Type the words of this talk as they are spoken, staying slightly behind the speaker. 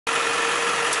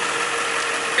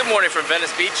Good morning from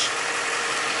Venice Beach.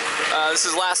 This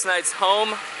is last night's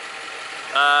home.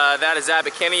 That is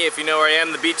Abbot Kinney, if you know where I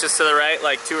am. The beach is to the right,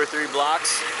 like 2 or 3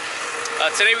 blocks.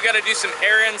 Today we got to do some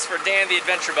errands for Dan the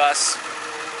Adventure Bus.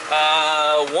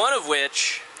 One of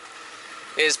which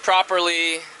is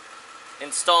properly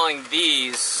installing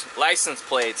these license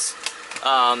plates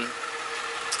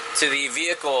to the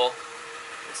vehicle.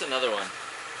 What's another one?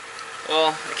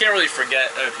 Well, I can't really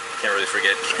forget.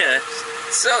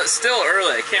 So it's still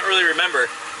early. I can't really remember.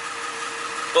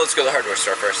 But let's go to the hardware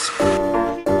store first.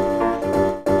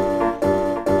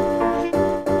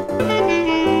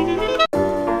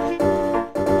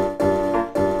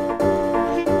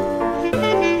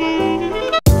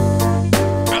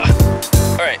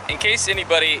 Alright, in case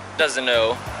anybody doesn't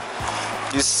know,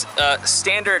 these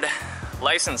standard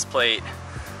license plate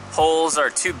holes are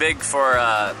too big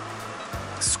for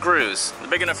screws. They're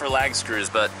big enough for lag screws,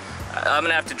 but I'm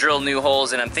gonna have to drill new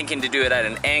holes, and I'm thinking to do it at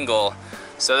an angle,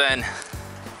 so then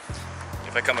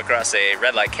if I come across a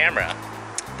red light camera,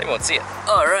 they won't see it.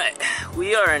 Alright,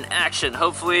 we are in action.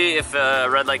 Hopefully if a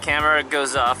red light camera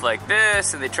goes off like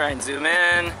this and they try and zoom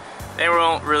in, they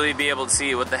won't really be able to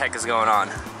see what the heck is going on.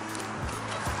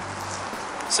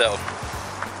 So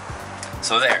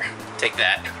there, take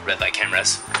that, red light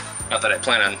cameras. Not that I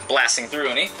plan on blasting through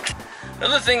any.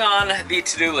 Another thing on the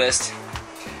to-do list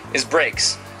is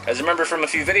brakes. As you remember from a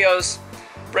few videos,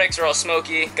 brakes are all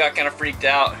smoky, got kind of freaked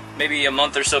out. Maybe a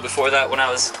month or so before that, when I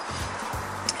was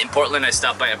in Portland, I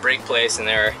stopped by a brake place and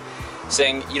they're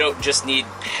saying you don't just need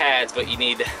pads, but you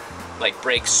need like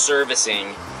brake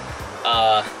servicing.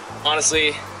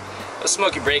 Honestly, those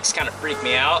smoky brakes kind of freak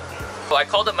me out. So I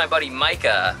called up my buddy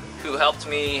Micah, who helped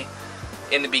me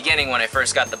in the beginning when I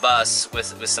first got the bus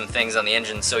with some things on the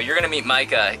engine. So you're gonna meet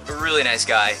Micah, a really nice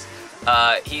guy.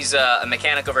 He's a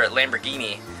mechanic over at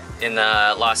Lamborghini in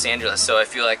Los Angeles, so I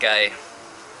feel like I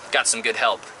got some good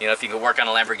help. You know, if you could work on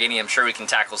a Lamborghini, I'm sure we can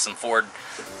tackle some Ford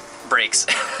brakes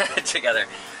together.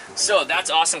 So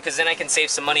that's awesome, because then I can save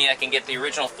some money. I can get the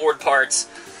original Ford parts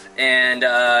and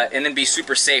then be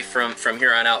super safe from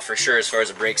here on out for sure as far as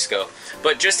the brakes go.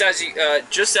 But just as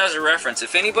a reference,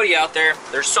 if anybody out there,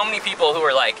 there's so many people who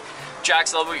are like,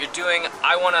 Jax, I love what you're doing.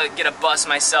 I want to get a bus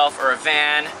myself or a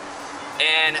van,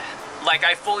 and like,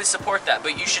 I fully support that,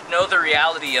 but you should know the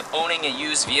reality of owning a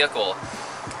used vehicle.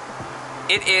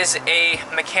 It is a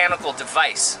mechanical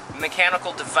device.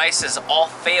 Mechanical devices all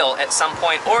fail at some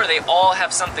point, or they all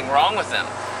have something wrong with them.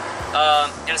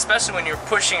 And especially when you're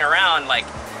pushing around like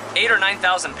 8,000 or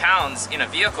 9,000 pounds in a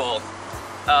vehicle,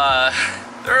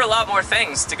 there are a lot more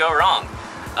things to go wrong.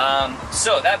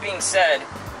 So that being said,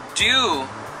 do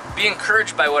be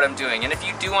encouraged by what I'm doing, and if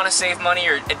you do want to save money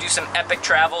or do some epic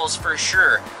travels, for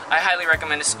sure, I highly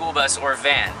recommend a school bus or a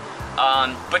van.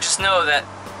 But just know that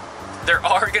there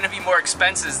are going to be more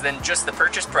expenses than just the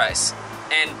purchase price,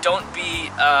 and don't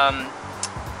be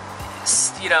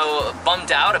you know,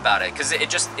 bummed out about it, because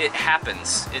it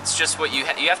happens. It's just what you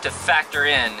have to factor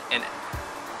in, and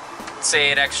say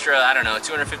an extra, I don't know,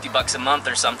 250 bucks a month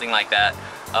or something like that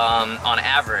on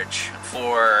average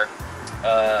for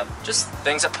just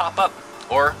things that pop up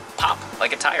or pop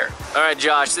like a tire. Alright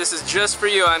Josh, this is just for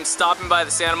you. I'm stopping by the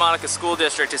Santa Monica School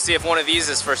District to see if one of these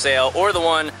is for sale, or the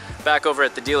one back over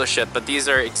at the dealership, but these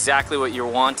are exactly what you're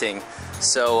wanting.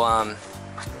 So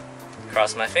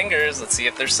cross my fingers, let's see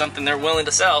if there's something they're willing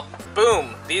to sell.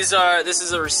 Boom! This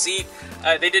is a receipt.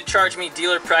 They did charge me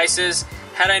dealer prices.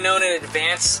 Had I known in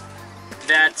advance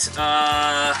that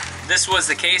this was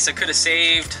the case, I could have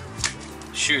saved,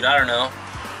 shoot, I don't know,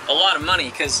 a lot of money,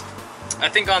 because I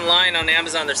think online on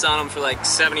Amazon they're selling them for like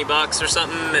 70 bucks or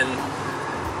something, and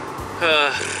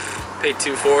paid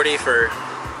 $240 for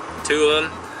 2 of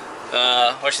them,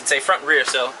 or I should say front and rear.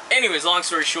 So anyways, long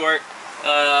story short,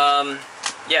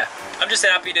 yeah, I'm just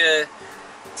happy to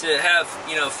have,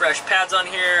 you know, fresh pads on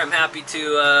here. I'm happy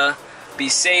to be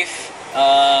safe,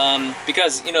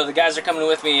 because, you know, the guys are coming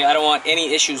with me. I don't want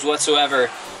any issues whatsoever,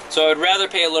 so I would rather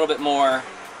pay a little bit more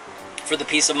for the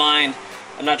peace of mind.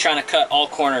 I'm not trying to cut all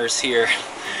corners here,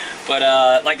 but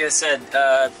like I said,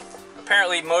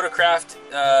 apparently Motorcraft,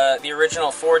 the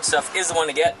original Ford stuff, is the one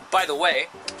to get. By the way,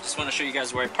 just want to show you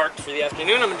guys where I parked for the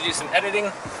afternoon. I'm going to do some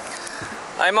editing.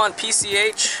 I'm on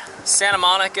PCH. Santa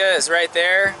Monica is right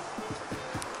there.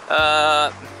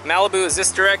 Malibu is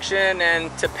this direction,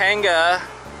 and Topanga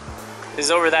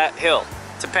is over that hill.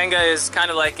 Topanga is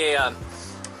kind of like a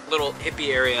little hippie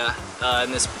area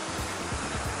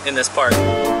in this park.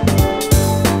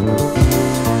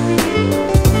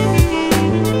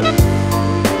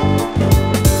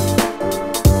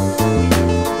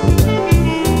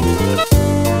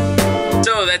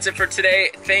 So that's it for today.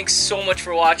 Thanks so much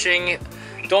for watching.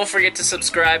 Don't forget to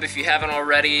subscribe if you haven't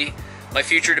already. My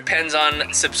future depends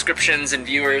on subscriptions and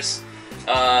viewers,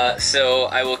 so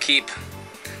I will keep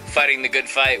fighting the good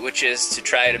fight, which is to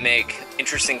try to make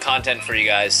interesting content for you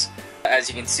guys. As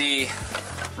you can see,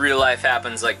 real life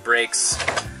happens, like brakes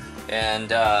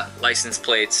and license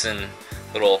plates and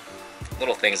little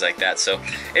things like that. So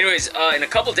anyways, in a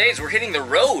couple days we're hitting the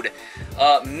road.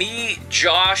 Me,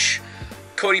 Josh,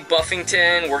 Cody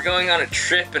Buffington, we're going on a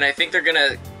trip, and I think they're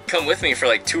gonna come with me for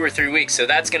like 2 or 3 weeks, so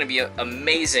that's gonna be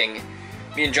amazing.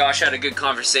 Me and Josh had a good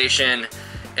conversation,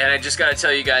 and I just gotta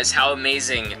tell you guys how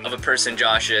amazing of a person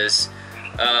Josh is.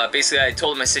 Basically, I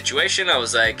told him my situation. I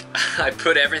was like, I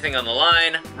put everything on the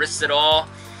line, risked it all,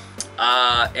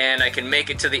 and I can make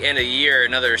it to the end of the year,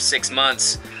 another 6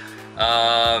 months,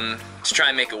 to try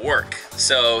and make it work.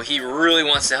 So he really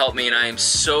wants to help me, and I am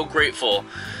so grateful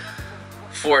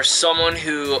for someone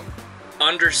who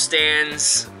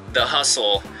understands the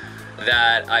hustle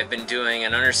that I've been doing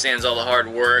and understands all the hard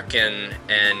work and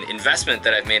investment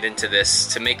that I've made into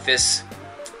this, to make this,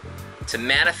 to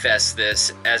manifest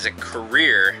this as a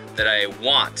career that I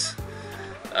want.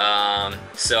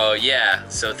 So yeah,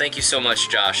 so thank you so much,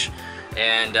 Josh,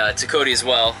 and to Cody as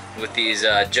well with these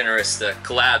generous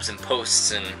collabs and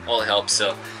posts and all the help.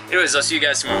 So anyways, I'll see you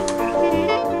guys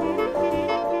tomorrow.